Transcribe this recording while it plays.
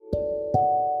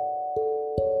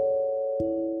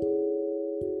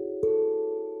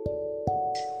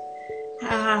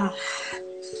Uh,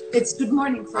 it's good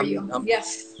morning for you. I'm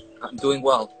Yes. I'm doing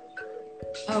well.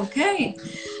 Okay.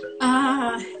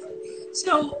 Uh, the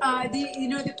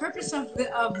purpose of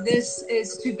this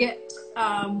is to get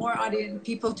more audience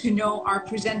people to know our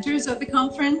presenters of the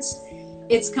conference.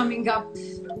 It's coming up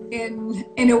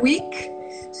in a week.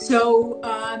 So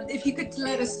if you could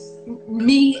let us,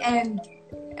 me and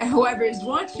whoever is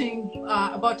watching,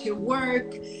 about your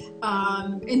work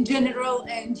in general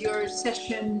and your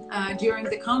session during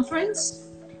the conference.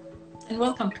 And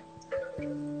welcome.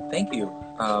 Thank you.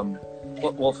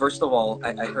 Well, first of all,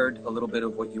 I heard a little bit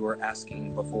of what you were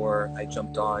asking before I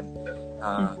jumped on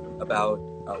about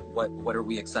what are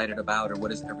we excited about, or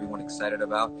what is everyone excited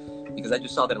about? Because I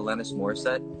just saw that Alanis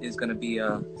Morissette is going to be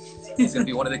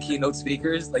one of the keynote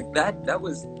speakers. Like that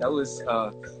was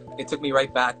it took me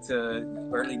right back to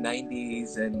early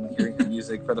 '90s and hearing her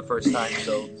music for the first time.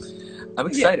 So I'm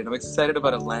excited. I'm excited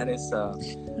about Alanis.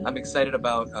 I'm excited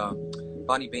about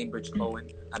Bonnie Bainbridge Cohen.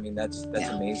 I mean, that's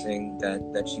amazing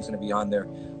that she's going to be on there.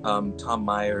 Tom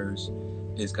Myers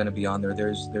is going to be on there.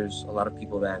 There's a lot of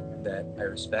people that I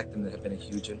respect and that have been a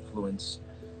huge influence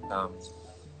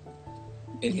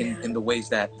in the ways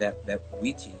that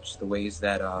we teach, the ways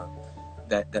that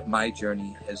my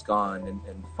journey has gone,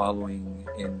 and following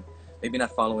in, maybe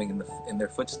not following in their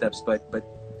footsteps, but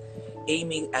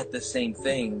aiming at the same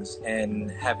things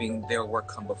and having their work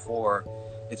come before.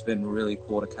 It's been really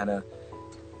cool to kind of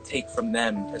take from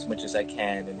them as much as I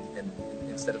can, and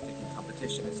instead of thinking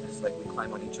competition, it's like we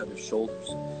climb on each other's shoulders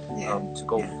to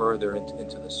go further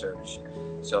into the search.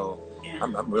 So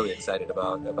I'm really excited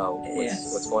about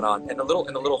what's going on, and a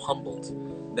little humbled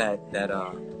that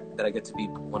I get to be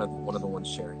one of the ones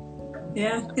sharing.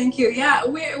 Yeah, thank you. Yeah,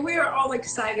 we're all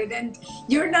excited, and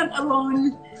you're not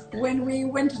alone. When we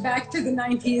went back to the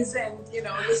 90s and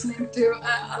listening to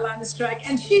Alanis track,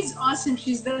 and she's awesome.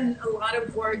 She's done a lot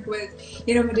of work with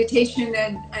meditation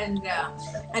and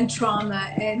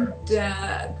trauma, and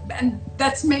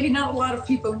that's maybe not a lot of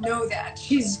people know that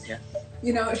she's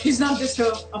she's not just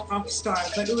a pop star,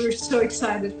 but we're so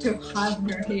excited to have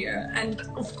her here, and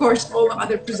of course all the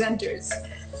other presenters.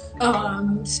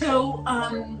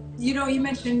 You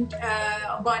mentioned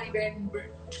Bonnie Bainbridge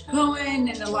Cohen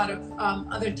and a lot of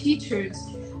other teachers.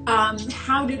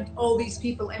 How did all these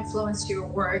people influence your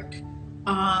work?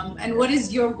 And what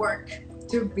is your work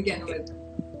to begin with?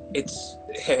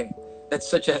 That's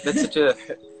such a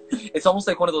it's almost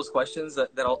like one of those questions that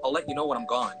I'll let you know when I'm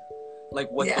gone,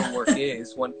 like what the work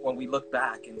is when we look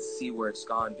back and see where it's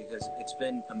gone, because it's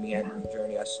been a meandering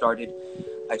journey. I started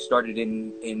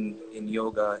in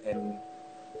yoga and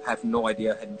have no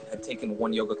idea, had taken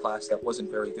one yoga class that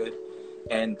wasn't very good,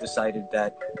 and decided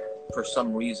that for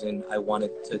some reason I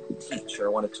wanted to teach, or I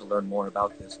wanted to learn more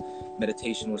about this.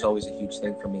 Meditation was always a huge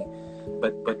thing for me,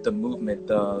 but the movement,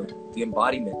 the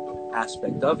embodiment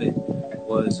aspect of it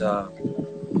was I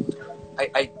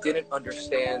didn't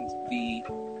understand the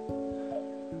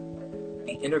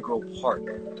integral part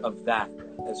of that,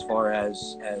 as far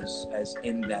as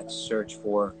in that search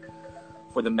for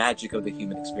the magic of the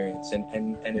human experience,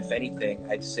 and if anything,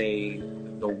 I'd say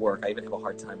the work. I even have a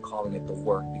hard time calling it the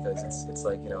work, because it's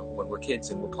like, when we're kids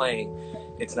and we're playing,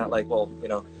 it's not like, well,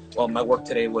 my work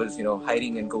today was,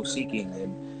 hiding and go seeking,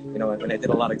 and I did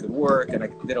a lot of good work, and I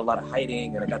did a lot of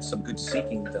hiding, and I got some good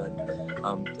seeking done.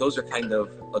 Those are kind of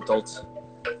adult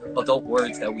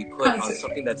words that we put on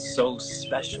something that's so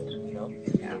special,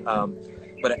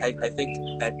 but I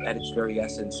think at its very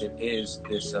essence, it is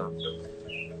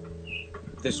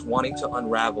this wanting to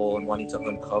unravel and wanting to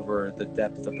uncover the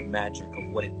depth of the magic of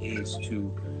what it is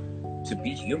to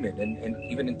be human, and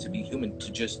even to be human,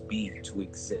 to just be, to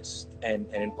exist, and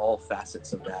in all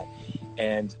facets of that.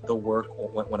 And the work,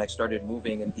 when I started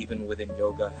moving, and even within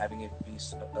yoga, having it be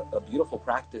a beautiful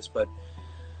practice, but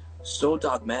so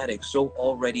dogmatic, so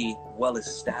already well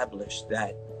established,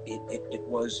 that it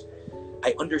was,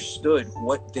 I understood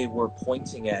what they were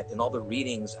pointing at in all the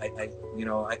readings. I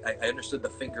understood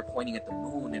the finger pointing at the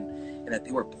moon, and that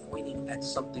they were pointing at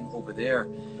something over there.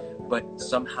 But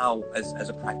somehow, as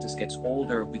a practice gets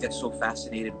older, we get so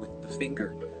fascinated with the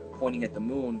finger pointing at the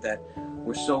moon that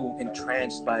we're so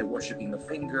entranced by worshiping the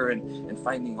finger and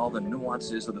finding all the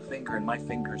nuances of the finger, and my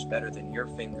finger is better than your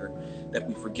finger, that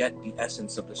we forget the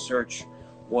essence of the search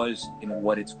was in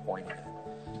what it's pointing at.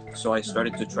 So I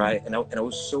started to try, and I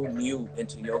was so new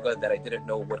into yoga that I didn't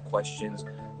know what questions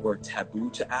were taboo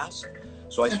to ask.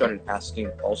 So I started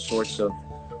asking all sorts of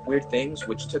weird things,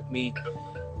 which took me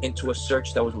into a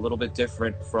search that was a little bit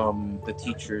different from the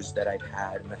teachers that I'd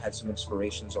had, and I had some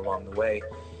inspirations along the way.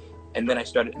 And then I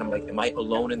started, and I'm like, am I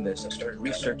alone in this? I started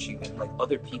researching, and like,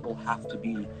 other people have to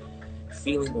be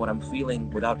feeling what I'm feeling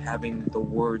without having the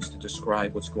words to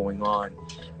describe what's going on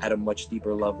at a much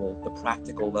deeper level, the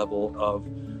practical level of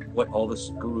what all the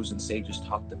gurus and sages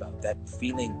talked about, that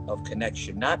feeling of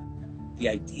connection, not the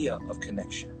idea of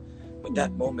connection, but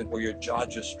that moment where your jaw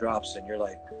just drops and you're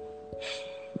like,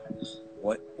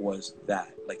 what was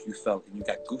that? Like you felt, and you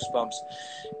got goosebumps,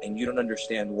 and you don't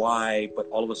understand why, but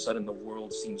all of a sudden the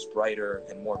world seems brighter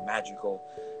and more magical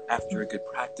after a good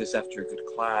practice, after a good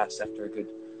class, after a good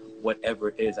whatever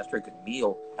it is, after a good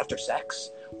meal, after sex,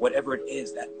 whatever it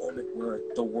is, that moment where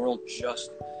the world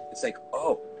just, it's like,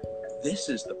 oh, this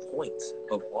is the point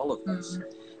of all of this.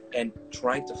 And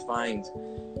trying to find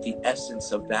the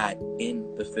essence of that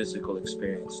in the physical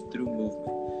experience through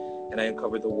movement. And I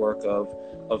uncovered the work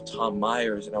of Tom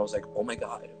Myers, and I was like, oh my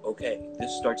God, okay,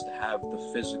 this starts to have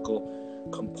the physical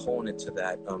component to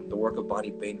that. The work of Bonnie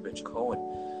Bainbridge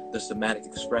Cohen, the somatic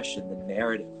expression, the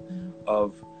narrative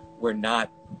of, we're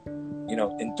not,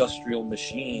 industrial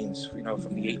machines,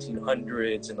 from the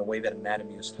 1800s, and the way that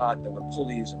anatomy is taught, there were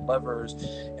pulleys and levers,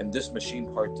 and this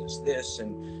machine part does this,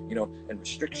 and, and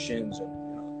restrictions,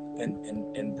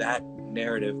 and that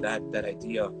narrative, that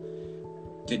idea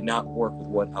did not work with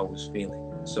what I was feeling.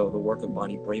 So the work of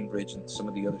Bonnie Bainbridge and some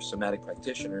of the other somatic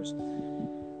practitioners,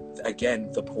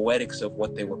 again, the poetics of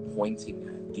what they were pointing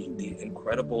at, the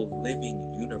incredible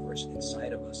living universe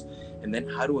inside of us, and then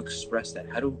how to express that,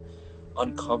 how to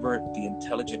uncover the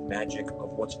intelligent magic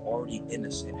of what's already in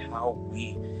us, and how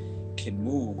we can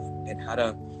move, and how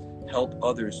to help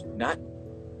others not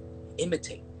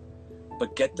imitate,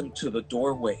 but get them to the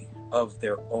doorway of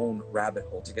their own rabbit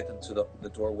hole, to get them to the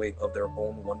doorway of their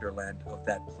own wonderland, of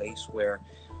that place where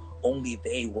only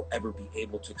they will ever be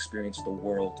able to experience the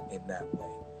world in that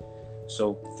way.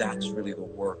 So that's really the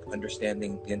work,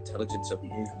 understanding the intelligence of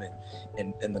movement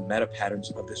and the meta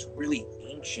patterns of this really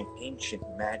ancient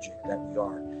magic that we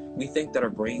are. We think that our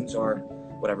brains are,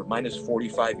 whatever, mine is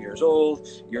 45 years old,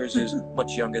 yours is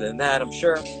much younger than that, I'm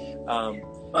sure.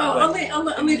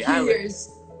 Only 2 years.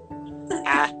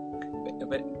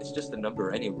 But it's just a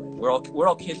number anyway. We're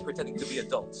all kids pretending to be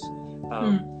adults.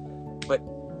 But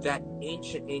that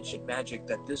ancient magic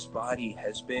that this body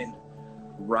has been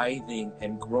writhing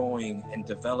and growing and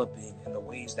developing in the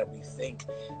ways that we think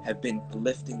have been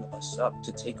lifting us up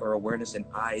to take our awareness and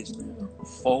eyes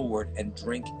forward and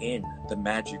drink in the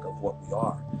magic of what we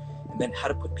are. And then how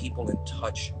to put people in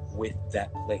touch with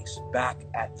that place, back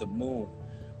at the moon,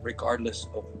 regardless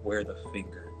of where the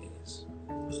finger is.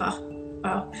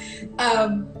 Wow.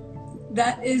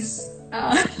 That is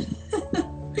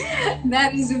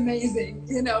that is amazing.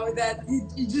 That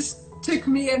you just took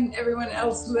me and everyone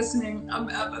else listening, I'm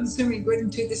assuming, going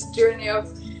into this journey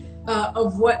of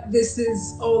what this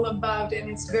is all about, and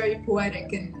it's very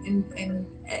poetic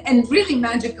and really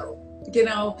magical.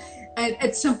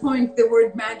 At some point the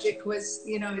word magic was,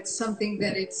 it's something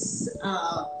that it's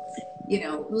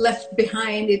left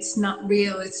behind. It's not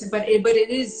real. But it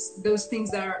is those things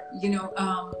that are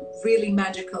really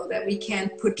magical, that we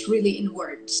can't put really in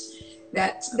words.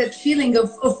 That feeling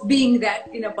of being that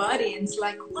in a body, and it's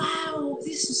like, wow,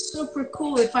 this is super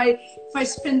cool. If I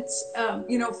spent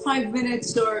 5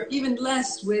 minutes or even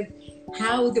less with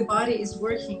how the body is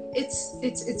working,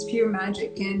 it's pure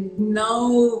magic, and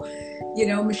no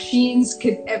machines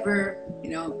could ever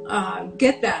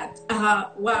get that.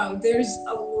 Wow, there's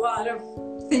a lot of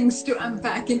things to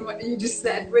unpack in what you just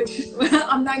said, which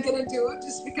I'm not gonna do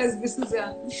just because this is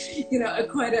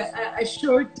quite a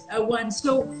short one.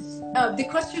 So the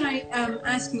question I am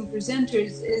asking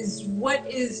presenters is, what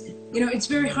is, it's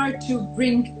very hard to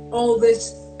bring all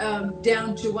this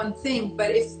down to one thing,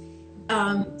 but if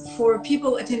for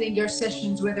people attending your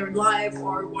sessions, whether live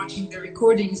or watching the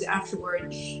recordings afterward,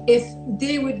 if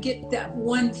they would get that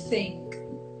one thing,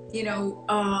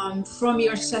 from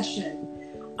your session,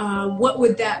 what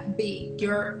would that be?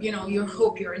 Your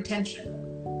hope, your intention?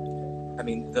 I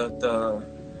mean,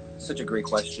 such a great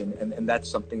question, and that's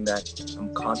something that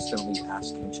I'm constantly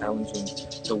asking, challenging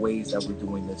the ways that we're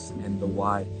doing this and the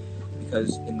why.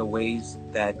 Because in the ways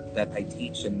that I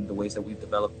teach and the ways that we've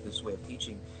developed this way of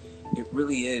teaching, it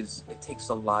really is, it takes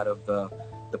a lot of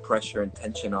the pressure and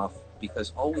tension off,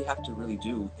 because all we have to really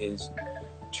do is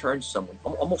turn someone,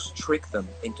 almost trick them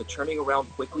into turning around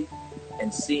quickly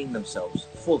and seeing themselves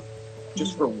fully,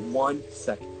 just for 1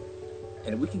 second.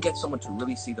 And if we can get someone to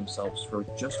really see themselves for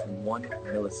just 1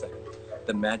 millisecond,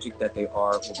 the magic that they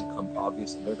are will become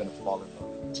obvious, and they're going to fall in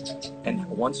love. And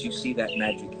once you see that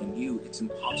magic in you, it's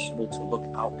impossible to look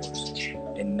outwards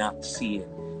and not see it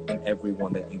in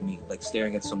everyone that you meet, like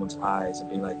staring at someone's eyes and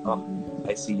being like, oh,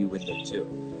 I see you in there too.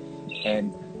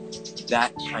 And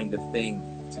that kind of thing,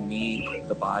 to me,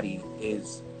 the body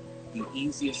is the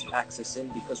easiest access in,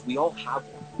 because we all have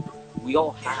one. We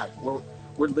all have.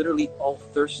 We're literally all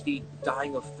thirsty,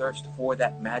 dying of thirst for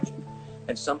that magic.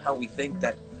 And somehow we think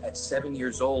that at 7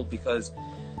 years old, because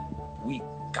we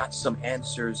got some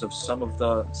answers of some of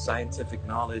the scientific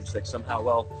knowledge, that somehow,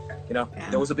 well, you know,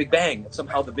 there was a Big Bang.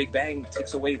 Somehow the Big Bang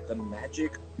takes away the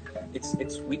magic.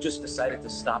 We just decided to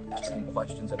stop asking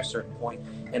questions at a certain point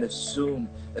and assume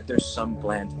that there's some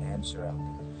bland answer out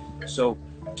there. So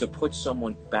to put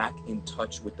someone back in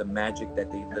touch with the magic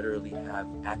that they literally have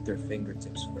at their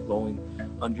fingertips, flowing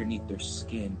underneath their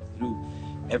skin, through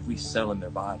every cell in their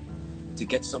body, to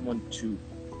get someone to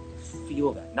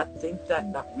feel that, not think that,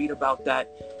 not read about that,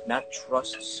 not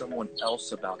trust someone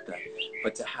else about that,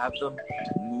 but to have them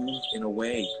move in a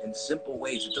way, in simple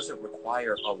ways. It doesn't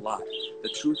require a lot. The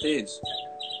truth is,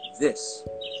 this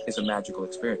is a magical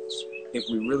experience. If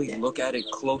we really look at it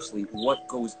closely, what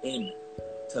goes in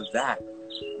to that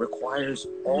requires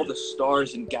all the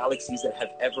stars and galaxies that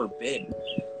have ever been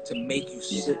to make you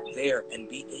sit there and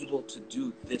be able to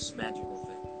do this magical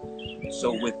thing.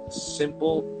 So with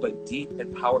simple but deep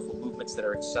and powerful movements that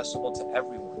are accessible to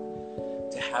everyone,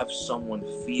 to have someone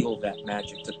feel that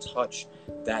magic, to touch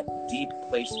that deep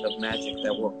place of magic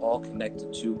that we're all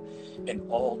connected to and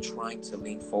all trying to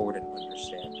lean forward and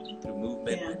understand through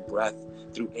movement and breath,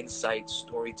 through insight,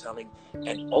 storytelling,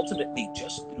 and ultimately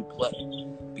just through play.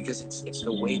 Because it's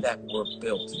the way that we're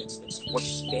built. It's what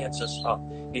stands us up.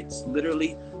 It's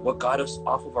literally what got us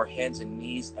off of our hands and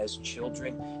knees as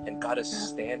children and got us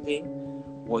standing,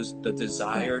 was the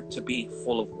desire to be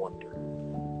full of wonder.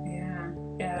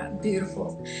 Yeah,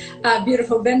 beautiful.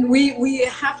 Beautiful. Then we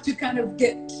have to kind of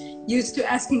get used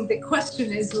to asking the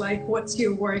question is like, what's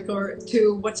your work, or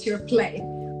to what's your play?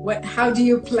 How do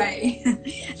you play?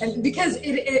 And because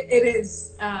it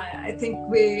is, I think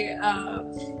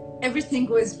everything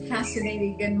was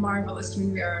fascinating and marvelous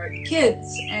when we were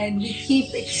kids, and we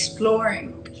keep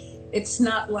exploring. It's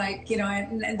not like, you know,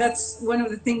 and that's one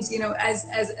of the things, you know,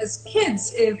 as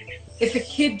kids, if a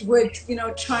kid would, you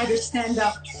know, try to stand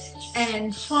up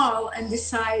and fall and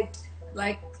decide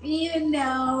like, you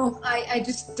know, I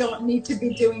just don't need to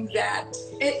be doing that.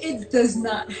 It does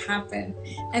not happen.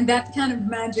 And that kind of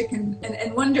magic and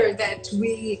wonder that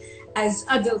we as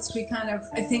adults, we kind of,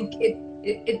 I think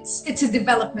it's a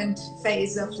development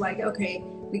phase of like, okay,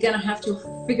 we're gonna have to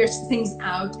figure things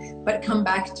out, but come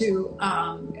back to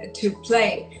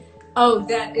play. Oh,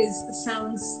 that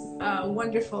sounds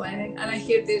wonderful, and I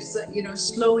hear this, you know,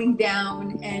 slowing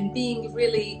down and being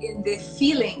really in the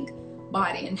feeling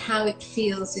body and how it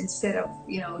feels, instead of,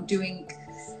 you know, doing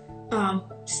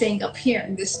staying up here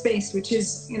in this space, which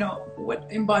is, you know, what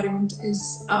embodiment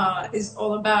is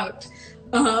all about.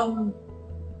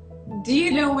 Do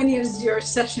you know when is your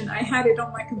session? I had it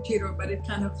on my computer, but it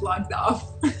kind of logged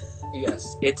off.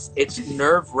 Yes, it's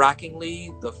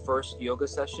nerve-wrackingly the first yoga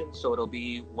session, so it'll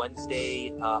be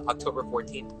Wednesday, October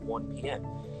 14th, 1 p.m.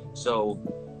 So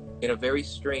in a very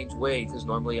strange way, because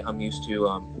normally I'm used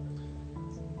to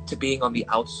being on the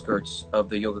outskirts of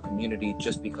the yoga community,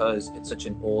 just because it's such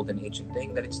an old and ancient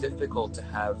thing that it's difficult to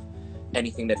have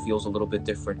anything that feels a little bit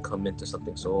different come into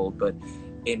something so old. But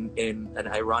in an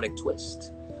ironic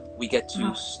twist, we get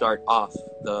to start off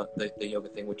the yoga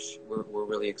thing, which we're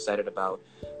really excited about,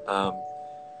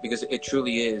 because it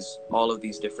truly is, all of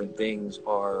these different things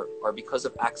are because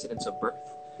of accidents of birth,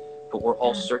 but we're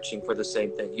all searching for the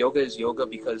same thing. Yoga is yoga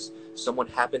because someone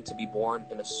happened to be born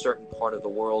in a certain part of the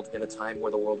world in a time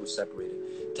where the world was separated.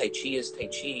 Tai Chi is Tai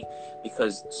Chi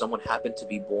because someone happened to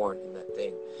be born in that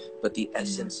thing. But the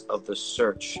essence of the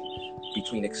search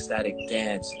between ecstatic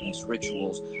dance, these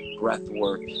rituals, breath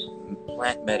work,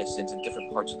 plant medicines in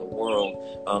different parts of the world,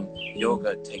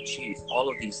 yoga, Tai Chi, all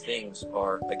of these things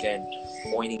are, again,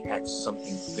 pointing at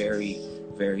something very,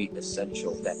 very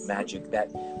essential, that magic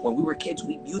that when we were kids,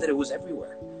 we knew that it was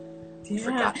everywhere. We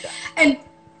forgot that. And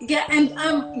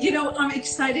you know, I'm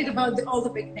excited about all the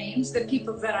big names, the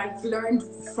people that I've learned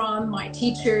from, my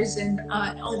teachers and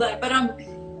all that, but I'm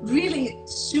really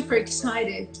super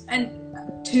excited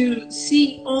and to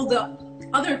see all the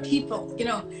other people, you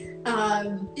know,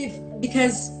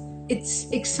 because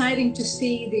it's exciting to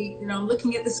see you know,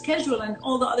 looking at the schedule and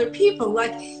all the other people,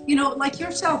 like, you know, like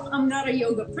yourself. I'm not a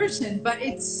yoga person, but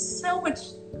it's so much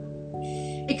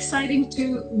exciting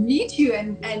to meet you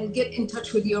and get in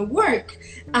touch with your work,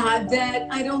 that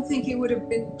I don't think it would have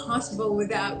been possible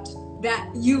without that,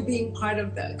 you being part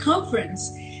of the conference.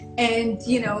 And,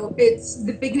 you know,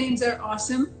 the big names are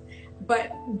awesome,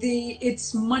 but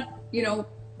you know,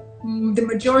 the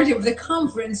majority of the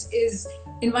conference is,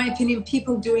 in my opinion,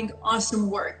 people doing awesome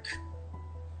work.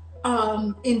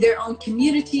 in their own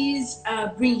communities,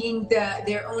 bringing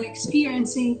their own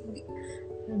experiencing,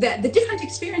 the different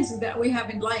experiences that we have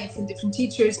in life and different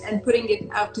teachers, and putting it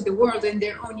out to the world in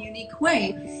their own unique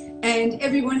way. And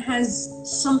everyone has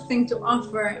something to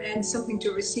offer and something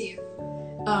to receive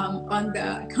on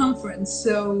the conference.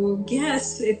 So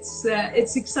yes,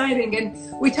 it's exciting.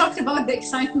 And we talked about the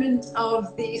excitement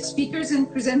of the speakers and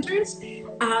presenters.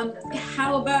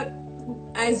 How about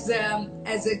as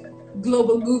a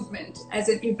global movement, as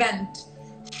an event?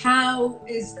 How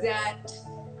is that?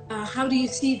 How do you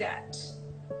see that?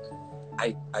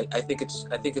 I think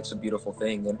it's a beautiful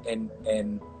thing,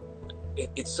 and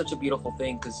it's such a beautiful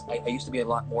thing, because I used to be a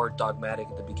lot more dogmatic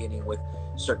at the beginning with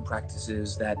certain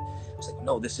practices that I was like,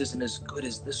 no, this isn't as good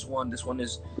as this one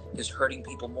is hurting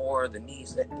people more, the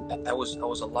knees. I was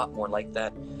a lot more like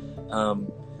that,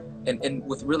 and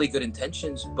with really good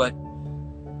intentions, but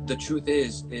the truth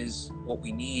is what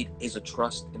we need is a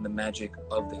trust in the magic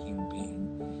of the human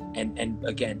being, and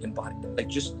again, embodiment, like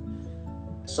just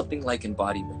something like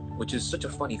embodiment, which is such a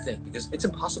funny thing, because it's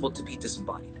impossible to be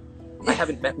disembodied. I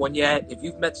haven't met one yet. If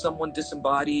you've met someone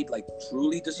disembodied, like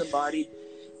truly disembodied,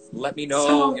 let me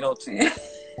know,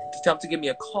 to give me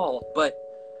a call. But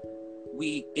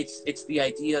it's the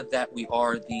idea that we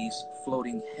are these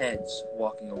floating heads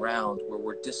walking around where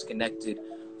we're disconnected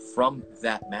from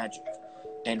that magic.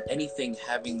 And anything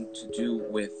having to do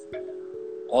with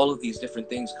all of these different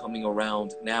things coming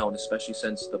around now, and especially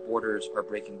since the borders are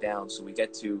breaking down, so we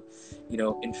get to,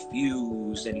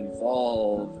 infuse and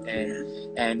evolve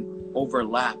and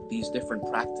overlap these different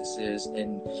practices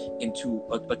into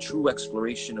a true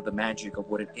exploration of the magic of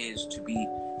what it is to be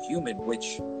human,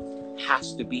 which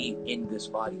has to be in this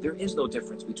body. There is no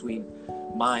difference between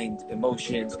mind,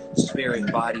 emotions,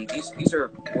 spirit, body. These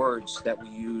are words that we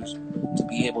use to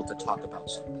be able to talk about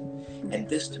something. And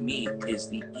this, to me, is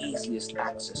the easiest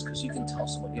access, because you can tell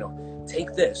someone,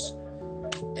 take this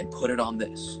and put it on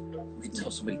this. You can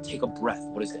tell somebody, take a breath.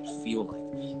 What does that feel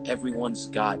like? Everyone's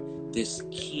got this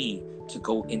key to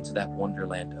go into that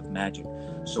wonderland of magic.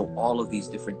 So all of these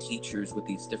different teachers with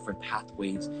these different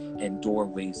pathways and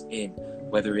doorways in,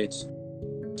 whether it's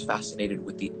fascinated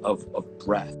with of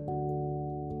breath,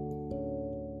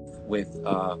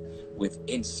 with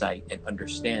insight and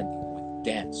understanding,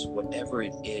 dance, whatever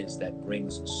it is that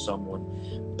brings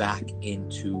someone back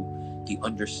into the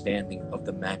understanding of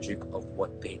the magic of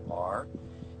what they are,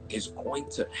 is going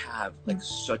to have like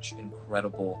such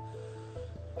incredible,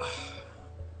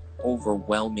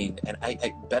 overwhelming, and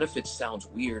I benefit sounds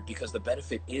weird, because the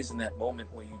benefit is in that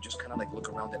moment where you just kind of like look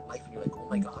around at life and you're like, oh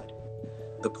my God,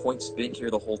 the point's been here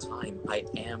the whole time. I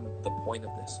am the point of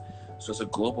this. So it's a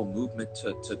global movement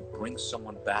to bring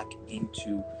someone back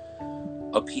into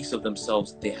a piece of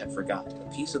themselves they had forgotten.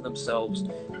 A piece of themselves.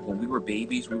 When we were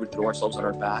babies, we would throw ourselves on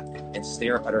our back and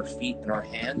stare at our feet and our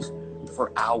hands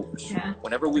for hours. Yeah.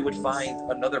 Whenever we would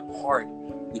find another part,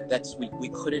 we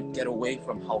couldn't get away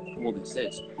from how cool this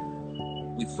is.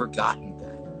 We've forgotten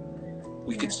that.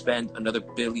 We could spend another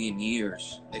billion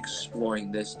years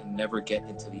exploring this and never get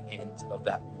into the end of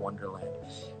that wonderland.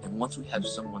 And once we have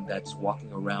someone that's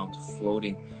walking around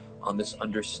floating on this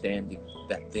understanding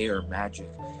that they are magic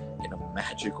in a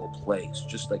magical place,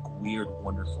 just like weird,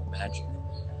 wonderful magic,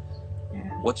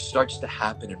 what starts to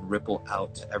happen and ripple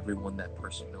out to everyone that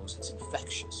person knows, it's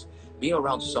infectious. Being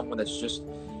around someone that's just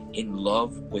in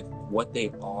love with what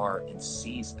they are and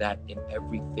sees that in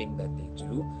everything that they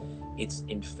do, it's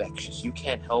infectious. You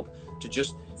can't help to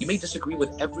you may disagree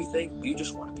with everything, but you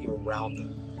just want to be around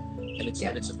them. And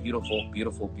it's a beautiful,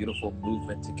 beautiful, beautiful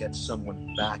movement to get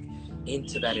someone back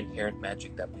into that inherent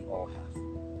magic that we all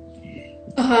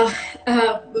have.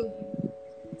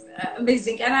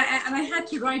 Amazing. And I had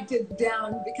to write it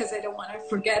down because I don't want to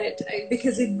forget it,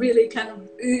 because it really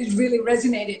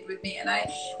resonated with me. And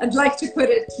I'd like to put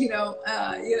it,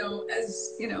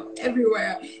 as,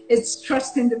 everywhere. It's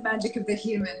trust in the magic of the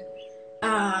human.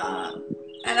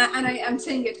 And I'm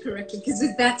saying it correctly, because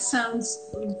that sounds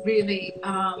really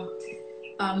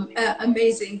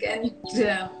amazing. And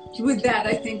with that,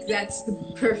 I think that's the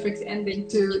perfect ending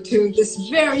to this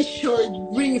very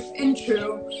short, brief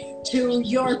intro to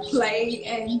your play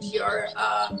and your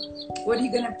what are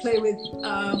you going to play with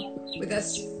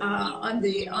us on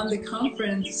the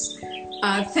conference.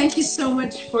 Thank you so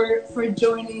much for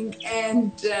joining,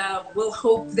 and we'll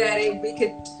hope that we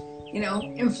could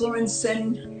influence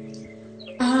and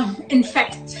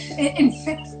infect,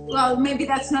 well, maybe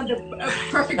that's not the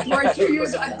perfect word to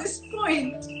use at this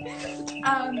point.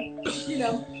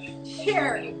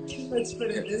 share it, let's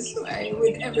put it this way,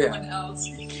 with everyone else.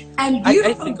 And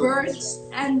beautiful birds,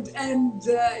 and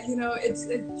you know, it's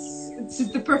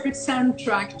the perfect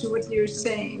soundtrack to what you're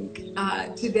saying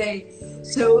today.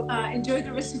 So enjoy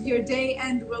the rest of your day,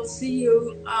 and we'll see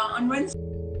you on Wednesday.